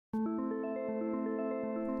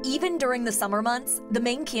Even during the summer months, the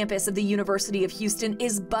main campus of the University of Houston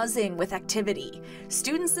is buzzing with activity.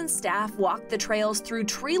 Students and staff walk the trails through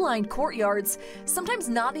tree-lined courtyards, sometimes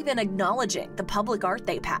not even acknowledging the public art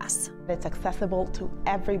they pass. It's accessible to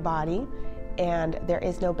everybody, and there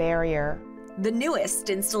is no barrier. The newest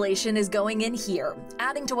installation is going in here,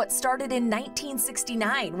 adding to what started in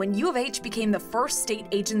 1969 when U of H became the first state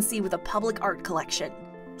agency with a public art collection.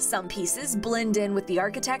 Some pieces blend in with the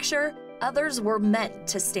architecture, others were meant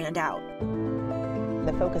to stand out.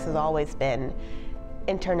 The focus has always been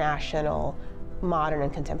international, modern,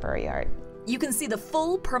 and contemporary art. You can see the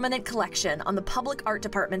full permanent collection on the Public Art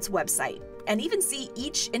Department's website, and even see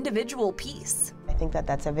each individual piece. I think that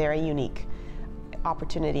that's a very unique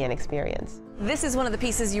opportunity and experience. This is one of the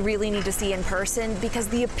pieces you really need to see in person because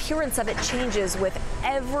the appearance of it changes with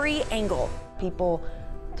every angle. People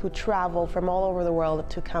who travel from all over the world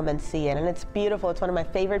to come and see it, and it's beautiful. It's one of my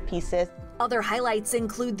favorite pieces. Other highlights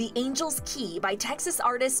include The Angel's Key by Texas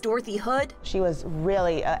artist Dorothy Hood. She was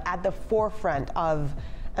really at the forefront of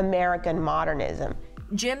American modernism.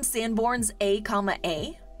 Jim Sanborn's A,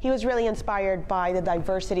 A. He was really inspired by the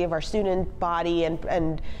diversity of our student body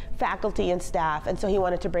and faculty and staff, and so he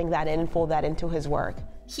wanted to bring that in and fold that into his work.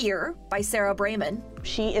 Here by Sarah Brayman.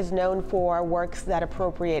 She is known for works that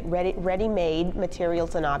appropriate ready-made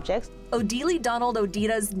materials and objects. Odile Donald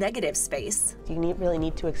Odita's Negative Space. You really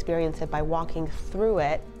need to experience it by walking through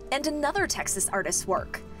it. And another Texas artist's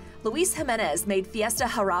work. Luis Jimenez made Fiesta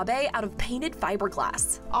Jarabe out of painted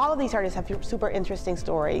fiberglass. All of these artists have super interesting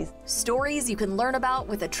stories. Stories you can learn about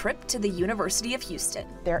with a trip to the University of Houston.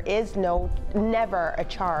 There is never a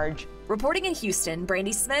charge. Reporting in Houston,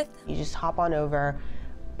 Brandy Smith. You just hop on over,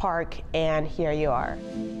 park, and here you are.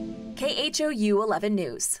 KHOU 11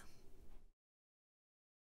 News.